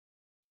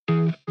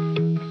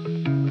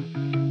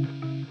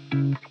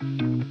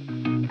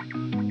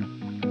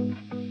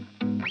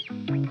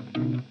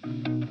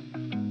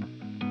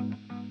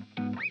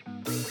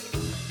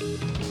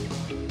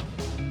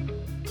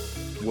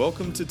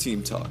Welcome to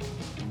Team Talk,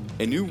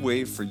 a new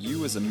way for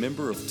you as a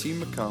member of Team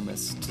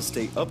McComas to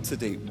stay up to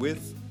date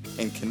with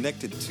and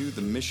connected to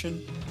the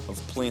mission of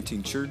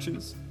planting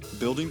churches,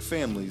 building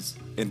families,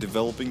 and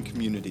developing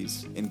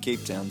communities in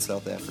Cape Town,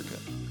 South Africa.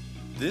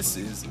 This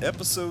is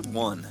Episode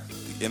 1,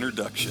 the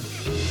introduction.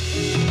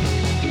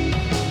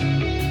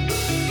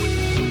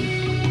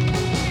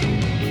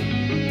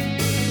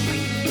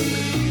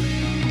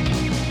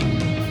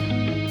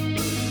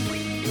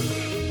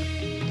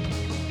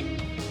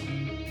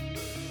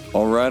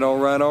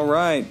 All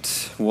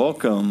right.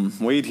 Welcome.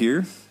 Wade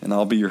here, and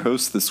I'll be your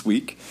host this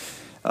week.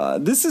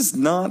 This is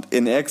not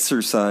an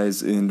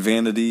exercise in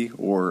vanity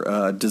or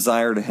a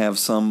desire to have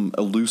some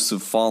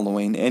elusive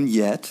following, and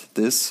yet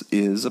this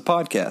is a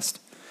podcast.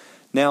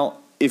 Now,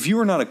 if you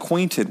are not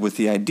acquainted with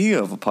the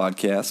idea of a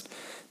podcast,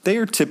 they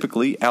are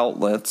typically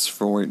outlets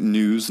for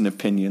news and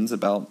opinions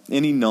about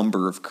any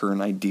number of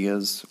current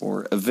ideas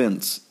or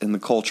events in the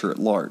culture at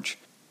large.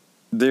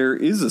 There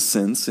is a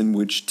sense in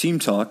which Team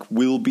Talk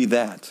will be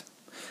that.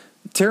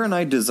 Tara and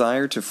I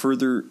desire to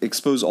further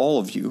expose all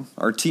of you,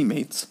 our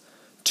teammates,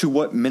 to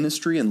what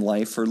ministry and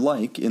life are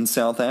like in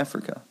South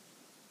Africa.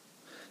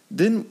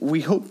 Then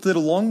we hope that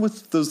along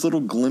with those little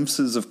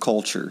glimpses of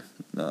culture,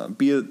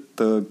 be it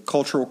the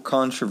cultural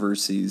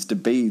controversies,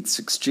 debates,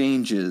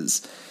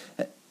 exchanges,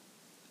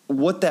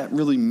 what that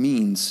really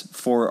means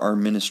for our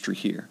ministry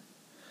here.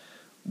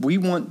 We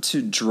want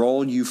to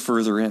draw you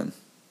further in.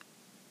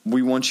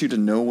 We want you to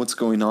know what's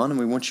going on, and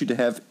we want you to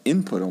have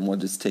input on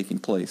what is taking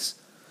place.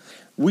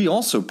 We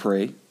also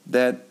pray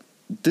that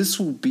this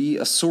will be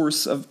a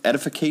source of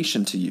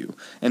edification to you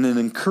and an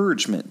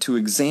encouragement to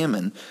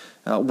examine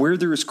where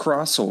there is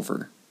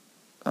crossover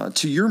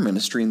to your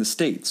ministry in the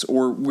States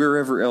or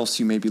wherever else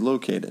you may be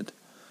located.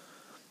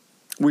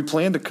 We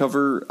plan to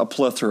cover a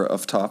plethora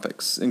of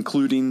topics,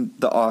 including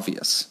the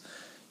obvious,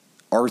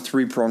 our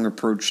three-pronged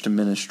approach to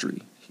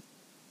ministry,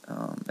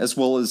 as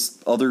well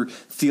as other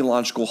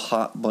theological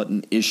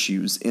hot-button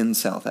issues in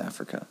South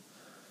Africa.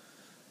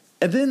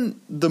 And then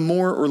the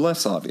more or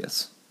less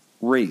obvious,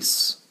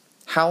 race,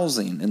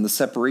 housing and the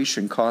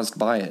separation caused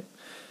by it,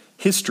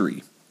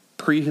 history,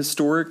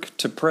 prehistoric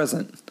to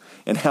present,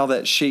 and how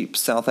that shapes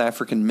South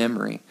African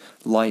memory,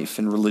 life,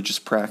 and religious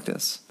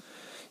practice,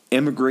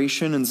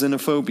 immigration and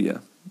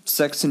xenophobia,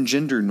 sex and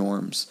gender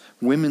norms,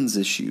 women's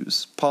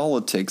issues,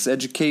 politics,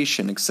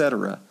 education,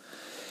 etc.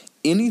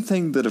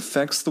 Anything that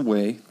affects the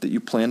way that you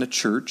plan a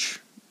church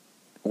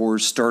or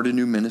start a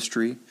new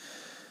ministry,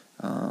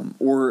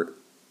 or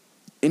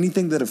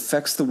anything that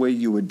affects the way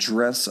you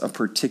address a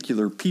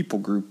particular people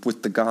group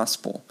with the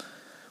gospel.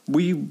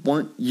 We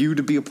want you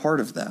to be a part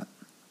of that.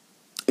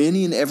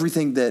 Any and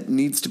everything that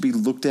needs to be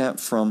looked at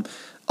from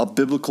a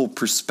biblical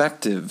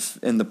perspective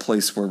in the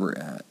place where we're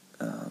at.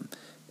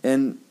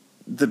 And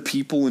the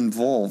people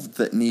involved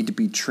that need to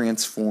be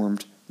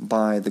transformed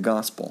by the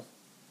gospel.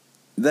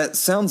 That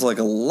sounds like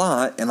a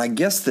lot, and I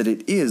guess that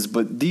it is,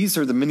 but these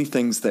are the many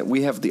things that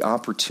we have the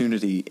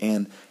opportunity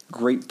and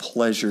great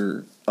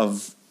pleasure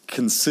of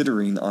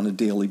considering on a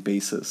daily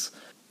basis.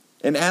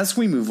 And as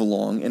we move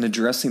along in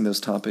addressing those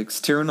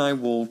topics, Tara and I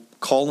will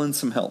call in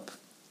some help.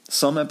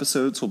 Some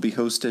episodes will be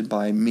hosted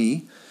by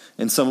me,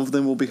 and some of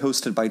them will be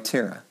hosted by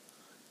Tara.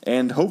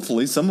 And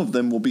hopefully some of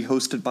them will be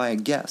hosted by a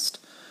guest.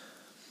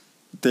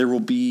 There will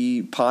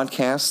be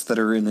podcasts that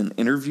are in an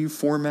interview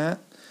format,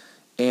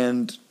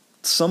 and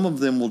some of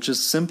them will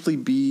just simply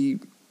be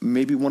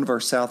maybe one of our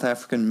South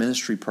African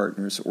ministry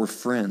partners or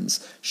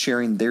friends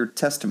sharing their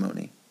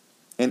testimony.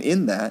 And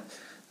in that,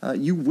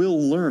 you will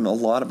learn a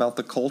lot about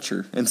the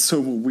culture, and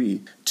so will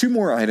we. Two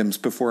more items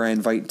before I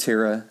invite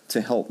Tara to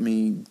help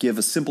me give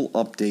a simple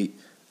update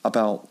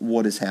about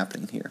what is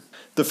happening here.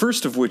 The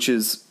first of which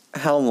is,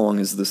 how long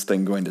is this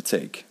thing going to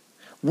take?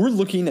 We're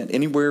looking at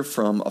anywhere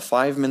from a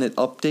 5-minute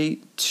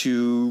update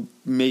to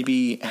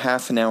maybe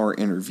half-an-hour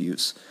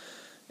interviews.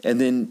 And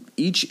then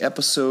each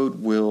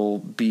episode will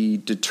be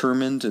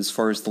determined as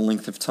far as the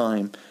length of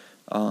time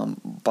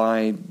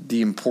by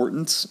the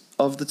importance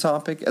of the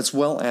topic, as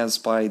well as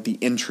by the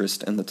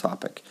interest in the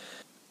topic.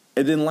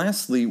 And then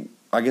lastly,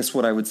 I guess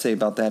what I would say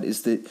about that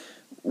is that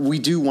we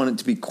do want it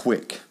to be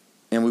quick,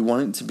 and we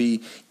want it to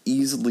be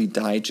easily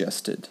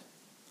digested.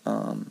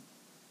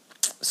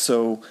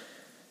 So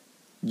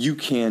you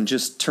can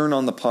just turn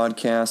on the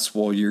podcast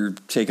while you're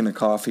taking a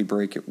coffee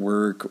break at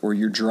work, or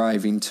you're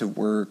driving to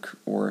work,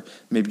 or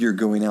maybe you're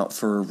going out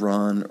for a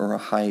run or a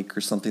hike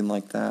or something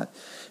like that.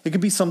 It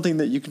could be something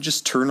that you can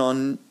just turn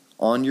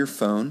on your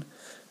phone,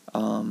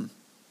 and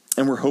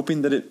we're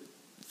hoping that it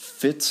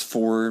fits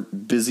for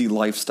busy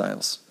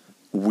lifestyles.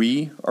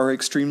 We are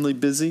extremely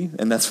busy,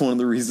 and that's one of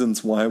the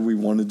reasons why we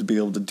wanted to be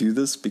able to do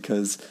this,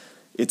 because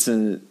it's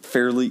a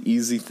fairly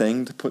easy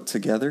thing to put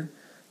together.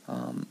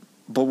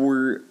 But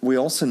we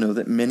also know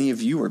that many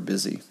of you are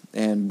busy,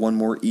 and one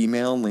more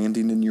email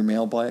landing in your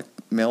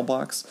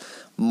mailbox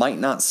might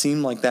not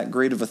seem like that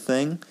great of a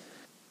thing,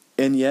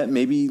 and yet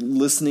maybe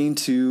listening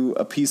to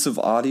a piece of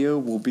audio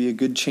will be a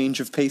good change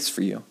of pace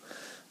for you.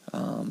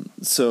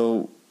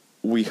 So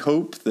we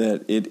hope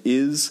that it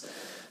is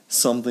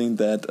something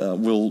that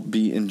will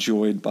be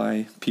enjoyed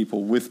by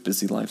people with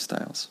busy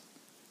lifestyles.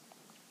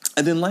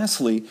 And then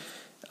lastly,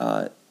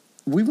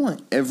 we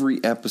want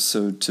every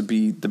episode to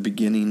be the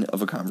beginning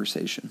of a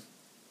conversation.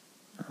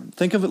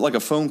 Think of it like a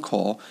phone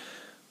call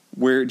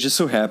where it just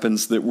so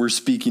happens that we're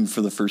speaking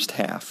for the first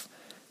half.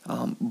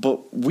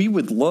 But we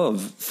would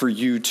love for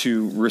you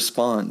to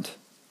respond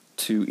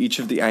to each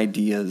of the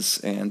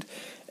ideas and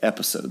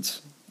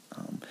episodes.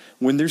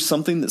 When there's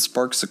something that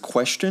sparks a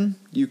question,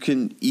 you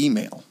can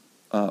email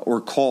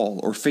or call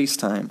or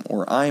FaceTime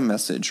or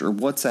iMessage or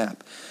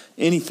WhatsApp,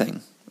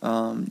 anything.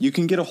 You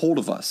can get a hold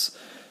of us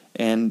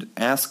and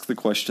ask the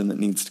question that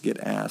needs to get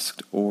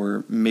asked,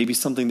 or maybe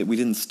something that we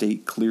didn't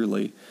state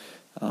clearly.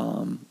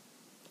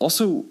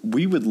 Also,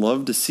 we would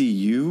love to see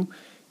you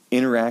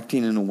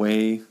interacting in a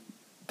way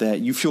that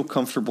you feel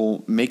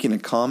comfortable making a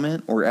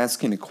comment or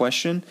asking a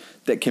question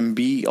that can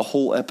be a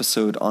whole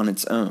episode on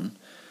its own.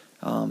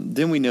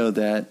 Then we know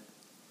that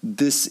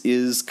this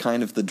is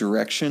kind of the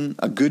direction,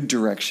 a good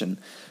direction,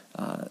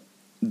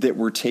 that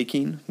we're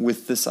taking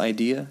with this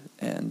idea,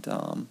 and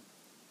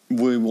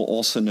we will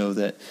also know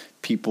that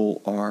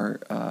people are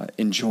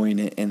enjoying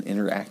it and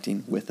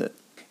interacting with it.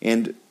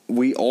 And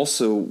we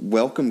also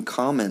welcome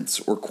comments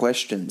or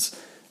questions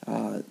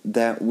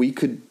that we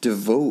could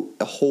devote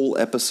a whole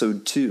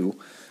episode to.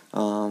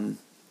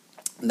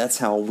 That's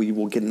how we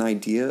will get an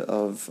idea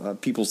of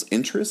people's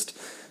interest.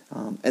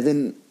 And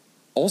then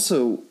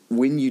also,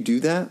 when you do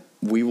that,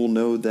 we will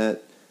know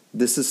that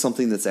this is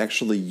something that's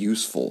actually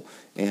useful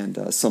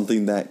and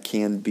something that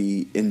can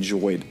be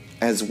enjoyed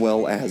as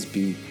well as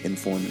be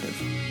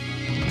informative.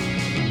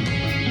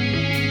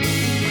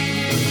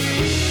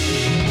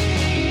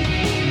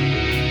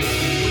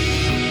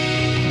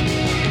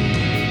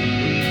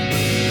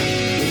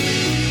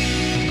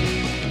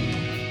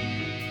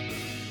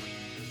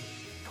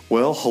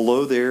 Well,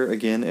 hello there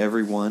again,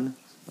 everyone.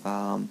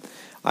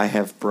 I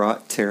have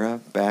brought Tara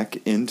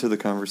back into the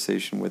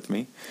conversation with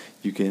me.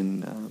 You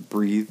can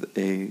breathe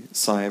a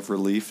sigh of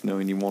relief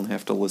knowing you won't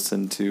have to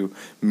listen to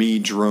me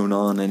drone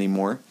on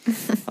anymore.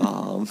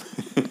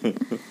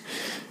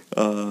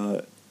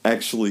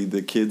 Actually,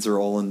 the kids are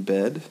all in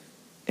bed,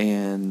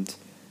 and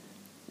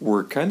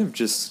we're kind of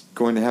just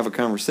going to have a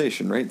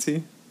conversation, right,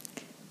 T?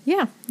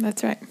 Yeah,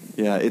 that's right.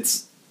 Yeah,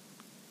 it's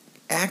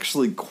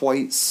actually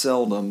quite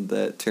seldom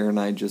that Tara and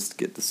I just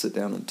get to sit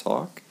down and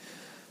talk.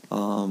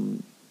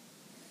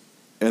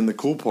 And the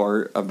cool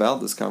part about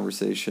this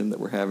conversation that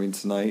we're having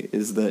tonight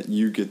is that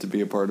you get to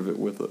be a part of it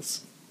with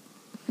us.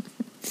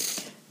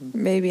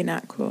 Maybe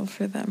not cool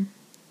for them.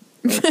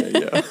 Okay,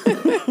 yeah.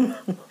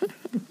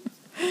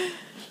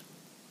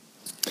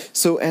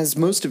 So as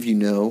most of you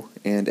know,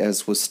 and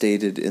as was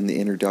stated in the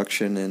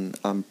introduction, and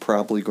I'm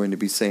probably going to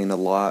be saying a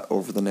lot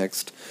over the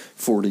next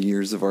 40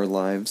 years of our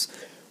lives,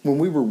 when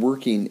we were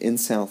working in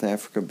South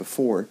Africa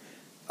before,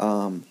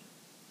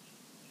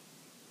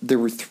 there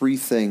were three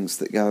things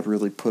that God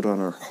really put on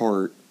our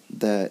heart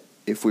that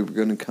if we were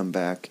going to come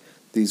back,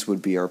 these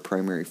would be our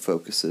primary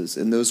focuses.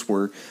 And those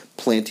were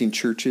planting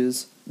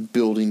churches,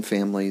 building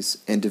families,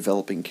 and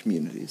developing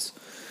communities.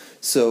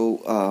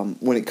 So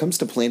when it comes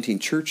to planting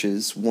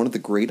churches, one of the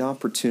great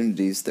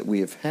opportunities that we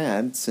have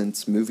had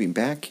since moving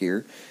back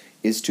here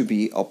is to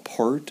be a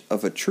part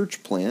of a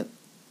church plant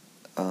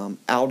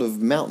out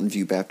of Mountain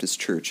View Baptist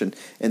Church. And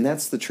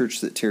that's the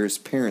church that Tara's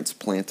parents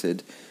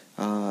planted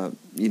a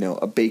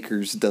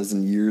baker's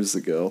dozen years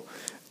ago.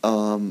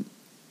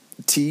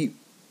 To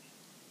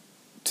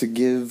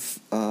give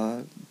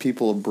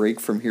people a break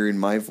from hearing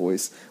my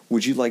voice,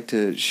 would you like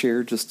to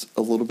share just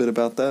a little bit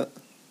about that?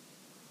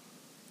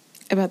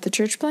 About the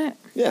church plant?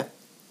 Yeah.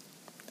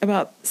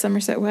 About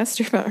Somerset West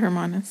or about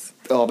Hermanus?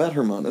 Oh, about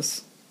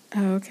Hermanus.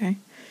 Oh, okay.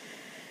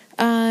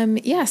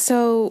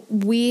 So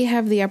we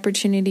have the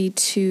opportunity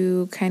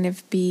to kind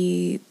of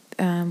be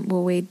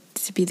Wade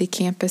to be the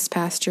campus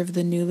pastor of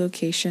the new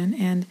location,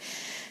 and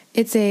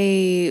it's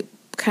a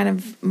kind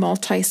of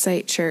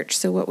multi-site church.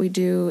 So what we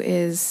do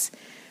is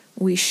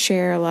we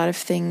share a lot of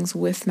things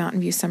with Mountain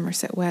View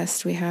Somerset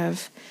West. We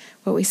have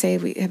we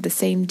have the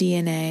same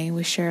DNA.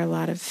 We share a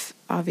lot of,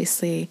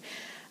 obviously,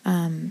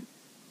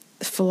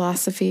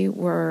 philosophy.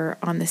 We're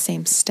on the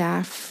same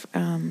staff.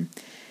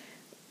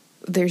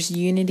 There's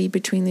unity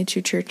between the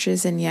two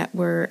churches, and yet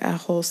we're a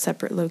whole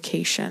separate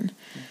location.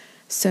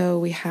 So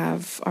we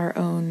have our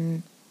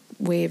own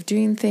way of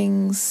doing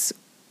things.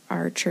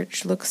 Our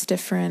church looks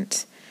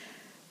different,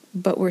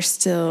 but we're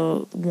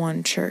still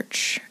one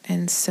church.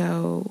 And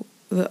so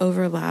the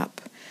overlap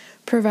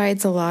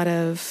provides a lot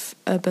of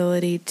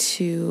ability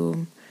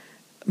to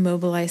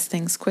mobilize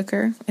things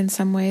quicker in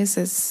some ways,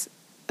 as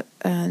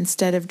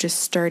instead of just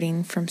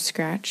starting from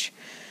scratch.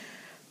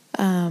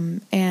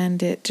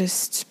 And it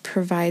just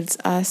provides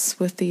us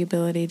with the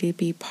ability to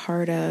be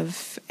part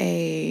of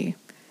a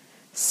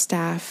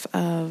staff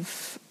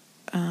of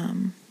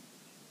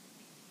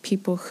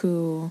people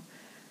who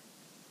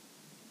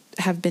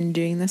have been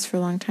doing this for a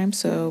long time.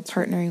 So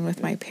partnering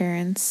with my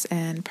parents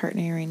and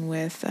partnering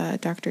with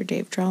Dr.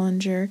 Dave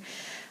Drollinger,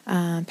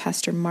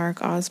 Pastor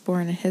Mark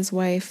Osborne and his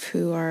wife,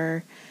 who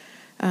are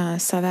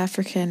South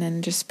African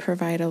and just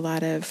provide a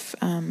lot of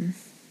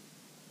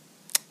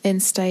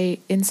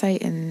insight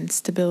and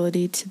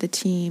stability to the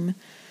team,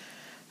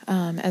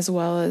 as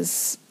well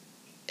as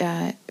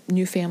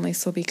new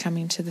families will be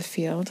coming to the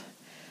field.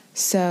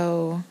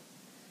 So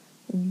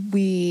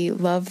we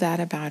love that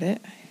about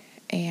it.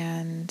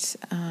 And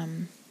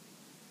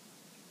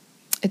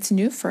it's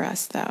new for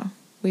us, though.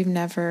 We've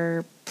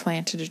never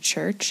planted a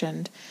church,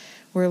 and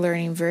we're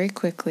learning very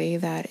quickly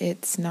that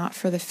it's not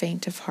for the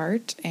faint of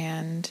heart,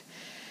 and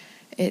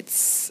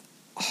it's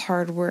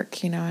hard work.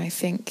 I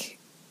think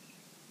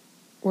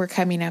we're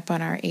coming up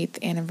on our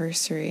 8th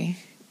anniversary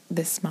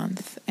this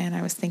month, and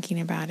I was thinking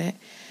about it.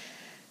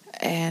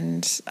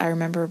 And I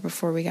remember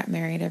before we got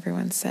married,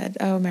 everyone said,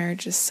 "Oh,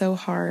 marriage is so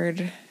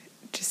hard.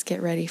 Just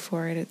get ready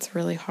for it. It's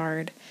really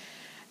hard."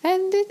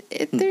 And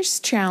there's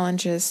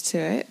challenges to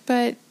it,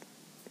 but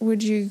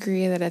would you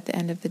agree that at the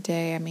end of the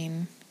day,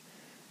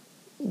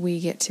 we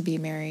get to be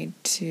married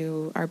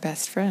to our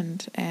best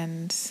friend,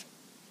 and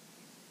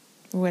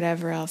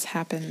whatever else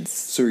happens.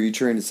 So are you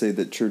trying to say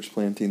that church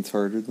planting's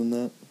harder than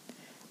that?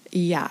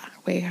 Yeah,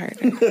 way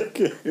harder.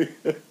 Okay.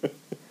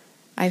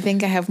 I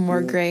think I have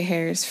more gray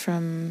hairs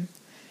from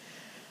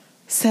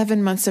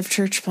 7 months of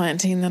church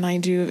planting than I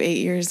do of 8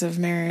 years of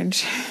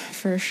marriage,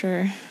 for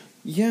sure.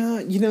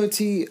 Yeah,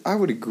 T, I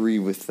would agree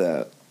with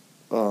that.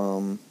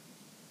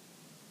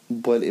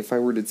 But if I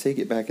were to take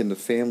it back into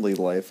family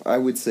life, I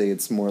would say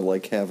it's more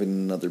like having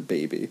another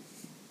baby.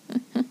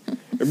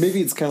 Or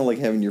maybe it's kind of like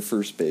having your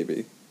first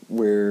baby,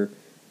 where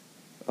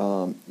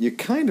you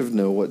kind of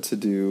know what to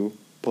do,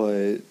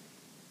 but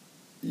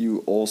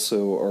you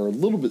also are a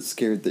little bit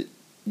scared that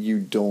you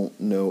don't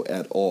know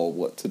at all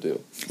what to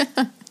do.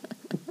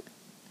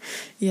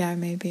 Yeah,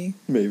 maybe.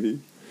 Maybe.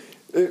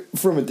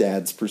 From a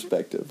dad's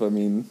perspective,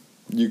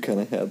 you kind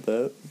of had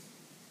that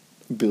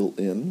built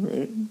in,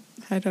 right?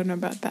 I don't know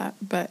about that,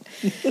 but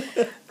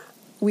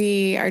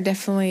we are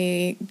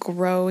definitely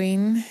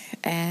growing,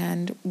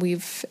 and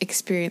we've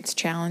experienced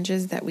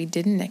challenges that we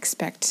didn't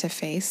expect to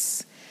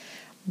face,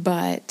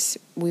 but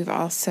we've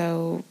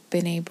also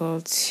been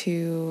able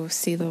to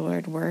see the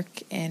Lord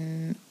work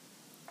in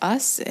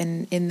us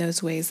and in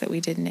those ways that we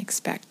didn't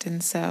expect.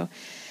 And so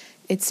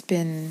it's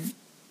been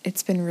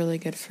really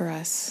good for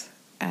us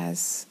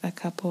as a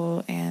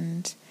couple,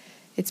 and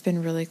it's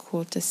been really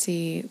cool to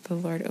see the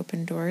Lord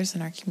open doors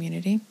in our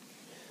community.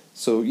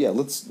 So yeah,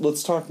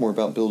 let's talk more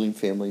about building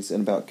families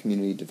and about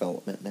community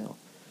development now.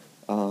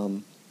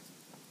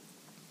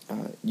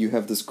 You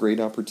have this great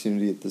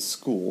opportunity at this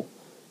school,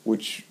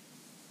 which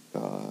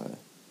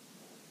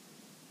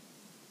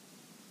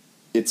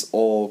it's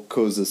all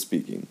Xhosa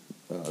speaking.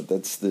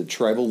 That's the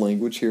tribal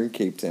language here in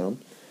Cape Town,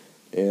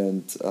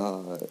 and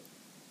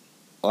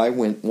I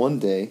went one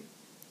day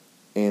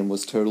and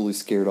was totally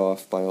scared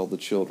off by all the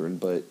children,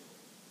 but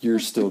you're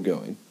still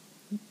going.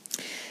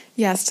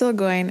 Yeah, still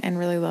going and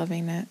really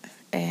loving it.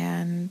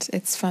 And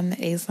it's fun that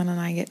Aislinn and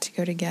I get to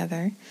go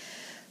together.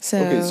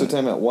 Okay, so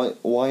time out.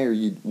 Why are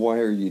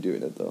you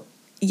doing it though?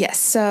 Yes.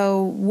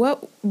 So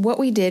what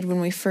we did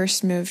when we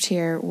first moved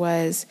here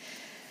was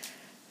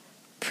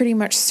pretty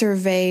much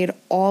surveyed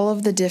all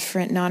of the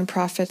different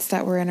nonprofits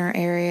that were in our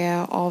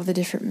area, all of the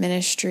different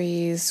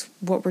ministries,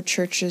 what were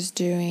churches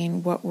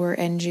doing, what were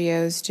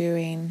NGOs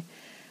doing,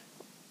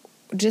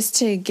 just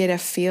to get a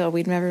feel.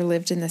 We'd never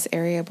lived in this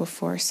area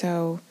before,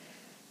 so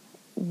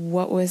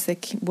what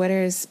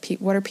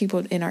are people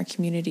in our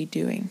community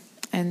doing?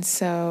 And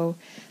so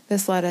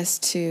this led us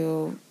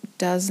to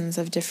dozens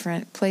of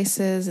different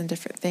places and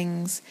different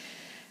things,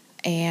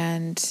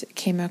 and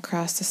came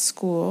across a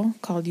school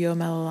called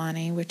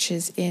Yomelelani, which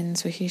is in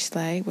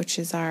Zwelihle, which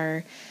is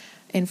our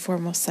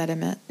informal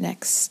settlement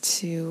next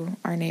to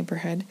our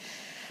neighborhood.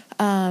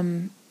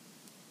 And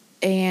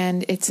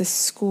it's a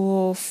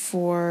school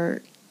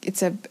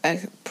it's a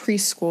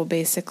preschool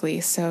basically,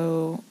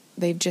 so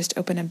they've just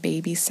opened a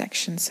baby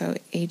section, so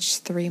age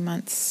 3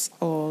 months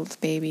old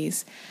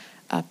babies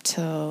up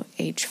till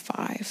age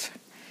 5.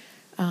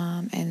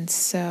 And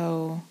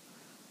so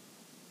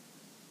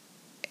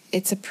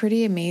it's a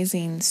pretty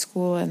amazing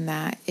school in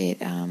that it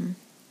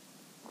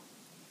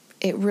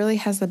really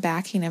has the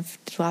backing of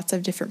lots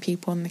of different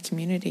people in the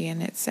community,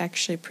 and it's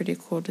actually pretty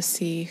cool to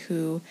see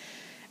who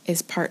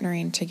is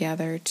partnering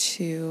together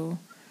to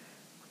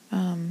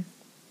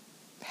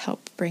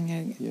help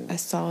bring a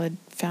solid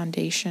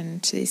foundation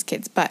to these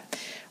kids. But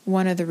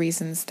one of the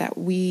reasons that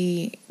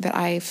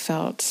I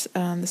felt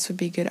this would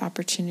be a good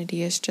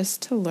opportunity is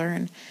just to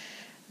learn.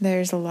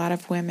 There's a lot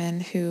of women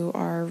who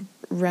are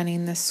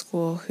running this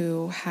school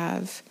who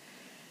have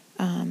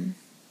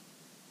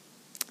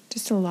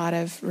just a lot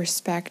of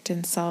respect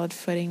and solid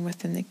footing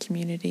within the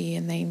community,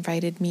 and they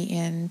invited me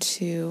in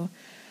to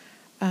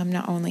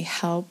not only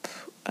help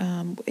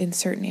in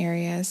certain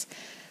areas,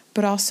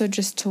 but also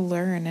just to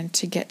learn and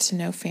to get to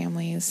know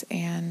families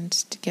and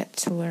to get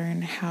to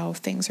learn how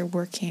things are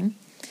working,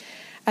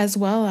 as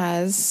well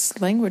as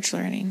language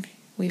learning.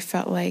 We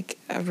felt like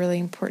a really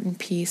important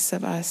piece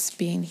of us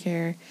being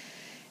here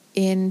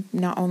in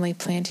not only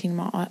planting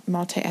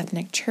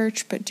multi-ethnic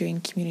church, but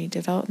doing community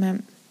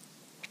development,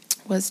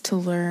 was to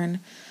learn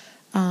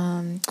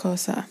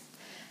Xhosa.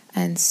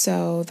 And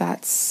so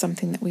that's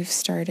something that we've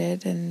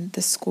started, and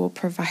the school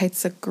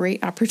provides a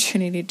great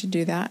opportunity to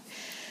do that.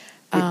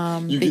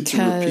 You get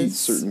to repeat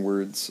certain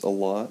words a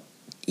lot.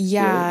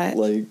 Yeah. Right?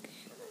 Like,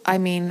 I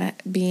mean,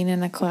 being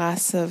in a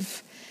class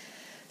of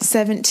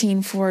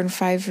 17 4 and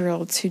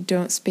 5-year-olds who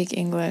don't speak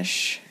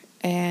English,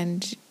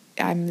 and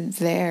I'm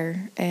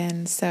there,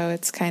 and so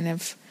it's kind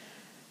of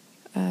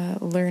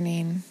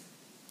learning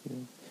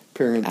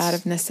parents out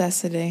of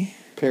necessity.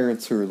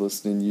 Parents who are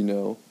listening,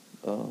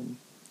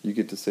 you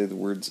get to say the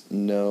words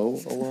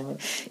 "no" a lot.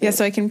 Yeah,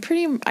 so I can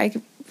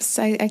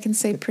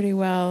say pretty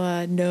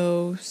well,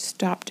 no,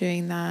 stop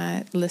doing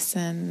that,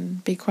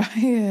 listen, be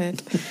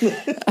quiet,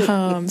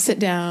 sit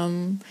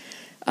down.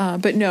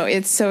 But no,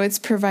 it's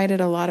provided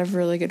a lot of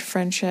really good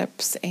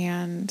friendships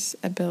and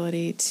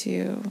ability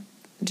to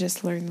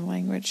just learn the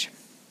language.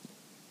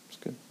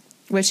 That's good.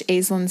 Which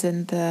Aislin's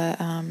in the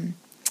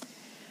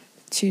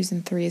 2s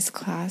and 3s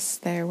class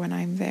there when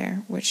I'm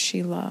there, which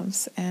she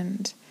loves,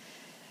 and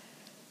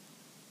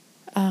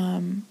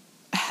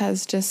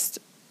has just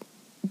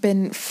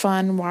been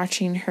fun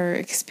watching her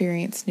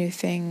experience new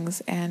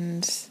things.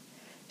 And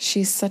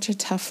she's such a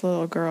tough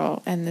little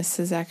girl, and this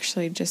has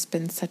actually just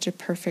been such a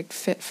perfect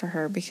fit for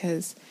her,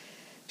 because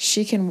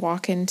she can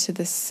walk into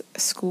this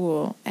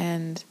school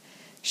and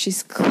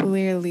she's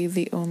clearly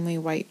the only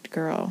white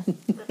girl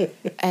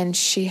and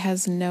she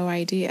has no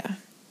idea.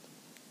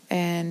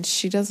 And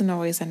she doesn't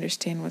always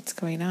understand what's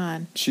going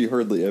on. She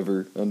hardly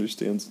ever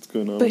understands what's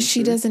going on. But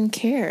she doesn't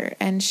care.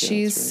 And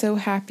she's right. so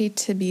happy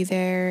to be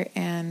there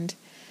and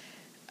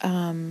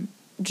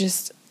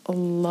just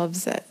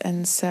loves it.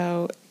 And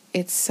so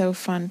it's so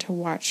fun to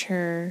watch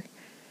her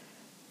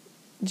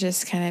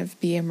just kind of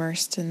be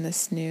immersed in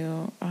this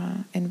new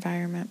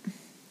environment.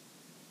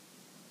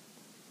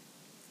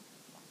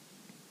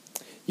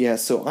 Yeah,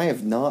 so I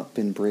have not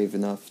been brave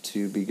enough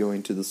to be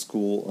going to the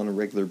school on a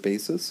regular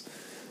basis.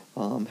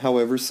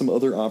 However, some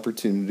other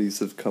opportunities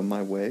have come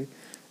my way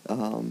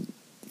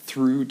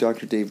through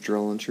Dr. Dave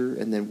Drellinger,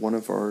 and then one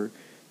of our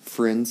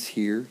friends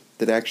here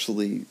that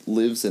actually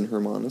lives in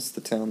Hermanus, the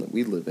town that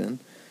we live in.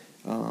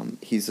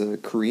 He's a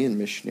Korean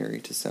missionary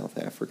to South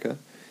Africa,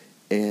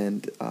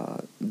 and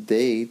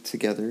they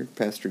together,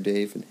 Pastor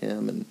Dave and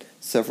him and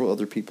several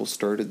other people,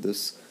 started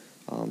this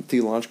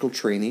theological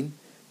training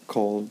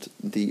called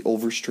the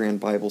Overstrand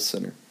Bible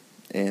Center,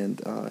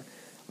 and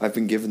I've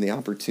been given the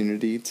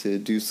opportunity to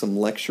do some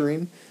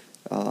lecturing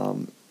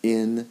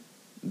in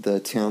the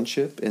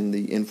township in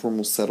the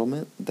informal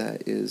settlement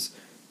that is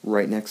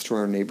right next to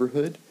our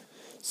neighborhood.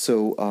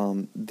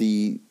 So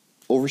the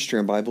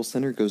Overstrand Bible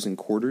Center goes in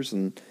quarters,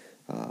 and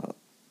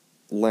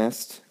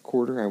last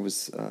quarter I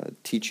was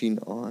teaching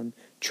on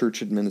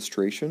church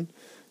administration,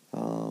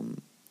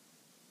 and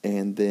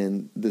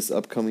then this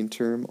upcoming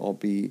term I'll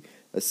be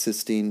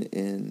assisting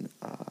in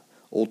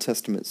Old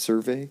Testament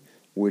survey,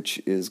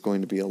 which is going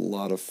to be a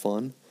lot of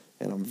fun,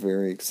 and I'm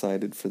very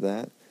excited for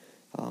that.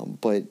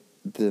 But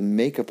the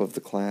makeup of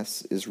the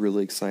class is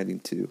really exciting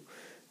too.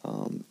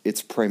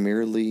 It's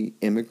primarily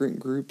immigrant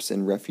groups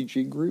and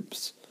refugee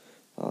groups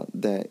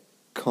that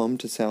come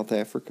to South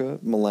Africa,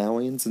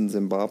 Malawians and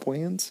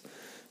Zimbabweans,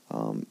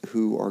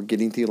 who are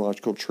getting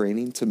theological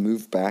training to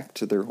move back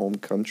to their home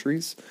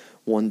countries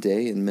one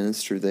day and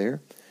minister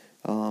there.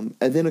 And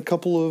then a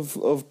couple of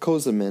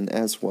Xhosa men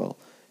as well.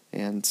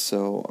 And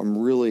so I'm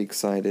really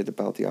excited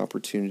about the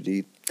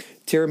opportunity.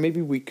 Tara,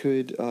 maybe we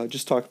could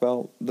just talk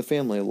about the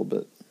family a little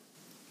bit.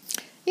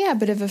 Yeah, a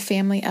bit of a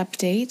family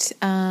update.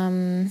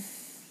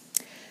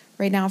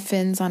 Right now,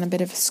 Finn's on a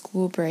bit of a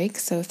school break,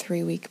 so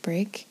 3-week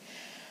break.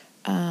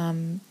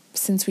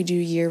 Since we do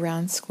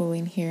year-round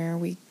schooling here,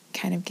 we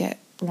kind of get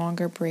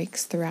longer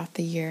breaks throughout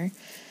the year.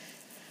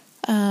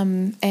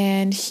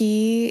 And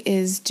he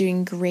is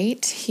doing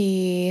great.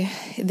 He,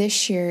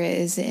 this year,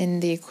 is in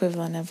the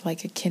equivalent of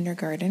like a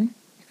kindergarten,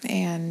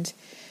 and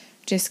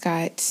just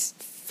got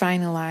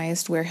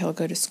finalized where he'll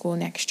go to school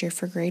next year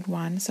for grade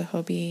 1. So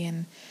he'll be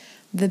in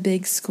the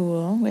big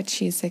school, which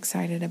he's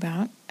excited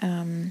about.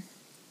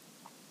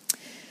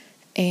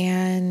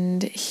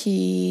 And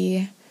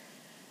he's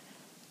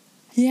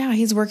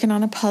working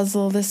on a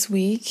puzzle this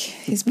week.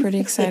 He's pretty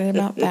excited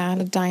about that,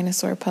 a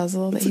dinosaur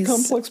puzzle that he's a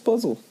complex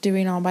puzzle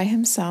doing all by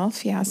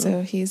himself. Yeah,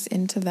 so he's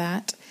into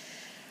that.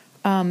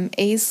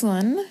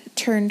 Aislinn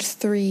turned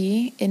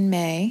 3 in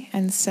May,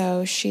 and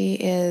so she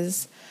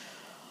is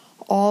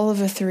all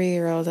of a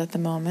 3-year-old at the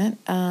moment,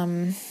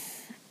 and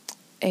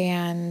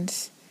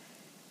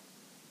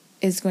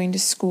is going to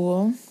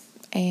school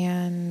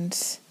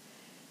and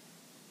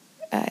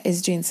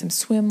is doing some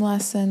swim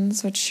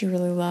lessons, which she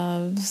really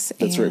loves.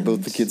 That's right.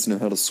 Both the kids know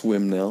how to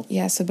swim now.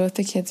 Yeah, so both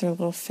the kids are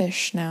little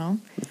fish now,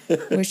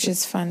 which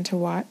is fun to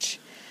watch.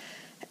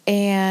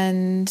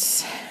 And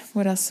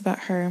what else about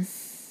her?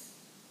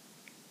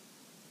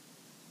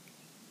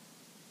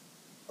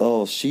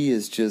 Oh, she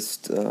is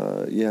just,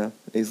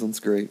 Aislinn's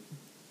great.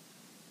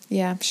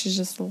 Yeah, she's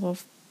just a little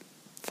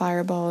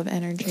fireball of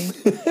energy.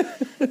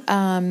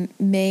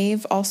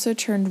 Maeve also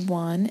turned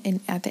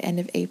 1 at the end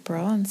of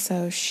April, and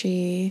so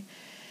she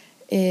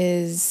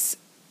is,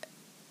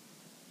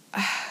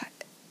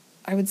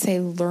 I would say,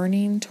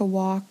 learning to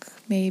walk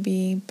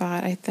maybe,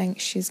 but I think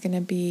she's going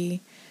to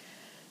be,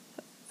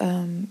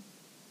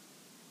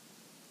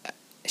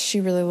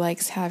 she really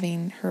likes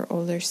having her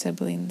older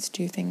siblings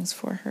do things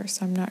for her,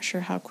 so I'm not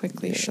sure how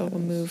quickly she'll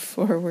move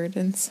forward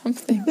in some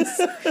things.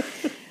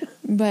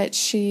 But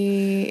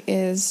she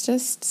is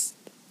just,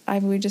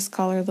 we just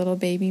call her little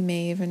baby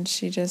Maeve, and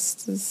she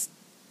just is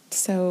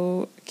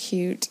so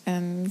cute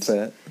and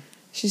fat.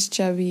 She's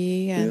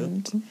chubby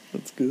and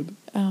that's good.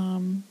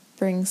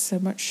 Brings so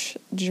much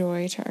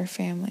joy to our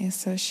family.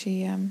 So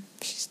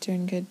she's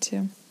doing good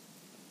too.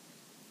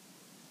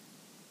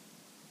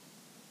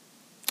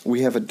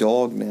 We have a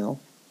dog now.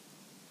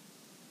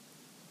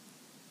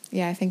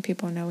 Yeah, I think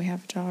people know we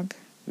have a dog.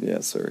 Yeah,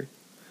 sorry.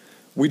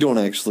 We don't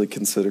actually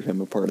consider him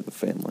a part of the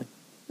family.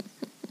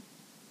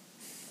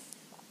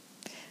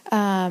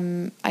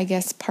 I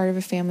guess part of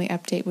a family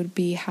update would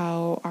be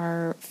how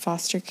our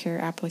foster care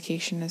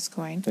application is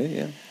going.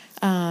 Yeah.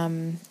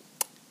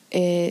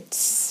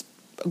 It's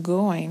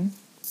going,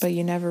 but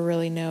you never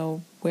really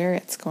know where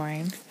it's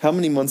going. How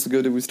many months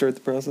ago did we start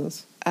the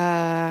process?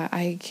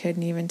 I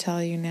couldn't even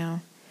tell you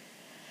now.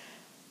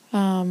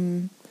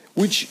 I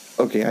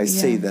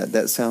say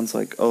that sounds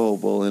like, oh,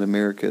 well, in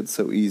America it's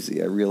so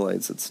easy. I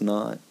realize it's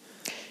not.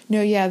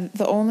 No, yeah,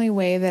 the only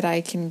way that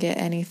I can get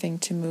anything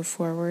to move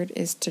forward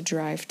is to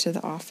drive to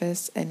the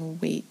office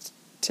and wait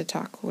to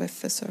talk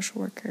with the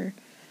social worker.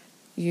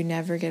 You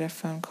never get a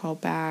phone call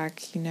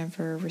back. You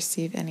never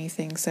receive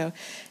anything. So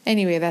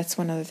anyway, that's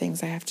one of the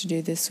things I have to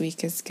do this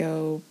week is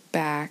go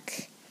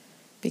back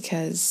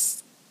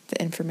because the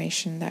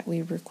information that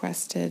we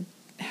requested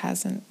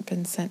hasn't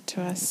been sent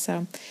to us.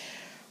 So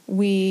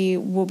we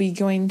will be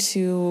going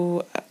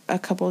to a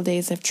couple of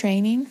days of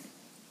training,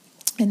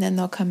 and then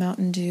they'll come out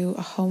and do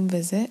a home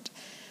visit,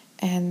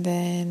 and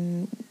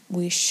then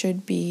we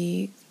should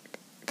be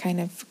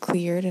kind of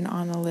cleared and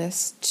on a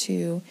list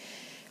to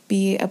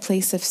be a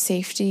place of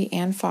safety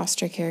and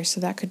foster care. So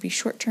that could be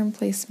short-term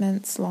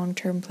placements,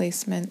 long-term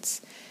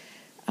placements,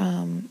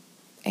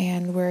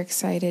 and we're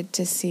excited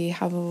to see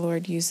how the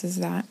Lord uses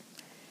that.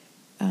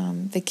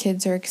 The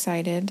kids are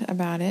excited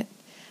about it,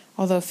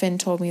 although Finn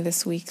told me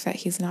this week that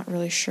he's not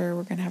really sure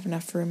we're going to have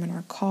enough room in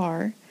our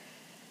car,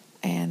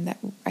 and that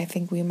I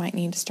think we might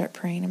need to start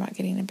praying about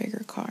getting a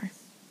bigger car.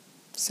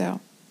 So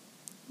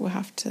we'll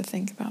have to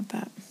think about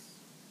that.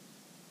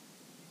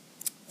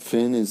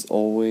 Finn is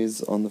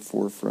always on the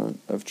forefront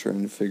of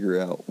trying to figure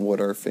out what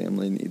our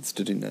family needs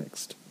to do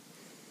next.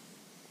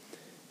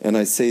 And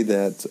I say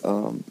that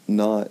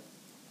not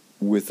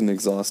with an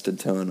exhausted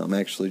tone. I'm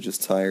actually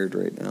just tired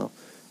right now.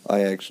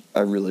 I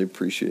really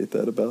appreciate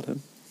that about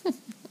him.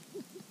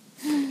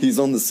 He's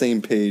on the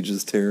same page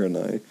as Tara and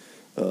I,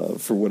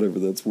 for whatever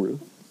that's worth.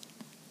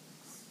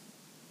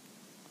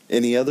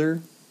 Any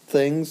other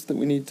things that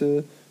we need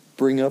to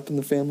bring up in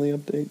the family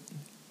update?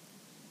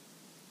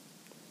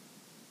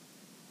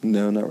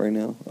 No, not right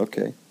now?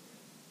 Okay.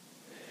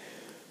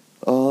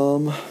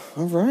 All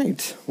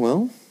right.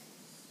 Well,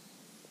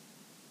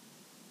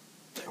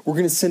 we're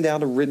going to send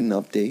out a written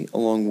update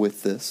along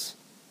with this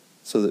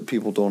so that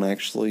people don't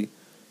actually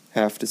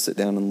have to sit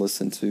down and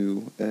listen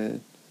to a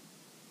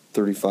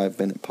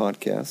 35-minute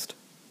podcast.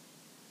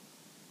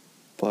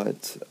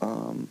 But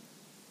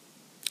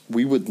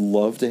we would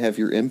love to have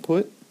your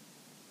input.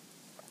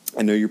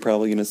 I know you're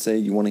probably going to say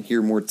you want to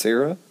hear more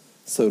Tara.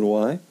 So do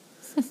I.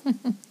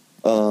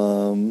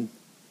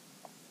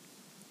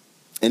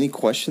 Any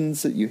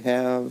questions that you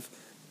have,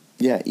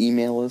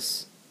 email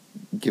us,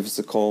 give us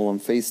a call on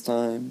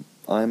FaceTime,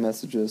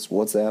 iMessage us,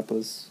 WhatsApp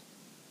us.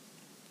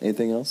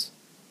 Anything else?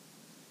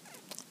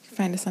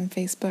 Find us on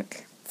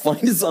Facebook.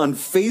 Find us on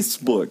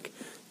Facebook.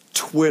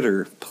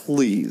 Twitter,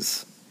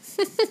 please.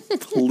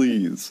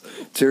 Please.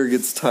 Tara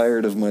gets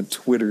tired of my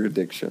Twitter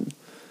addiction,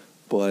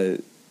 but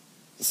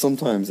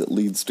sometimes it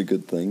leads to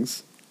good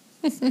things.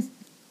 I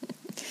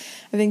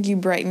think you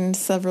brightened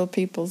several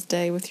people's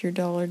day with your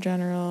Dollar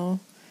General.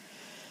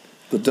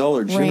 The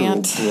Dollar General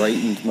rant.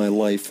 brightened my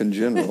life in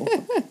general.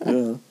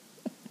 Yeah. You'll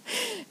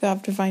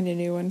have to find a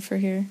new one for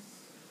here.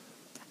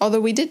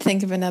 Although we did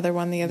think of another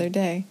one the other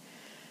day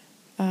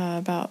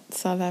about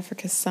South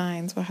Africa's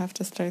signs. We'll have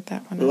to start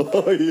that one up.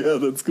 Oh, yeah,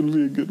 that's going to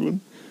be a good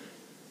one.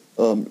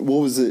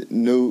 What was it?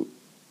 No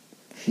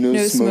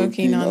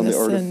smoking on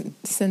the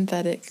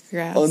synthetic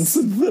grass. On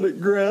synthetic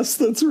grass,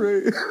 that's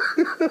right.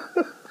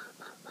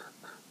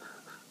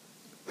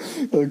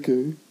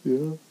 Okay,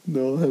 yeah.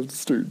 No, I'll have to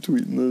start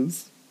tweeting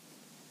those.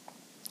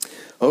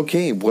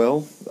 Okay,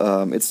 well,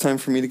 it's time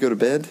for me to go to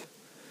bed.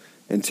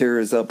 And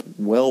Tara is up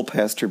well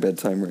past her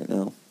bedtime right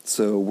now.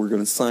 So we're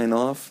going to sign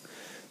off.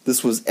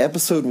 This was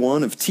episode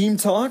 1 of Team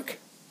Talk.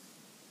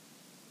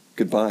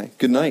 Goodbye.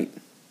 Good night.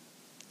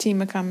 Team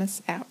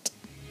McComas out.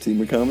 Team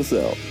McComas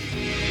out.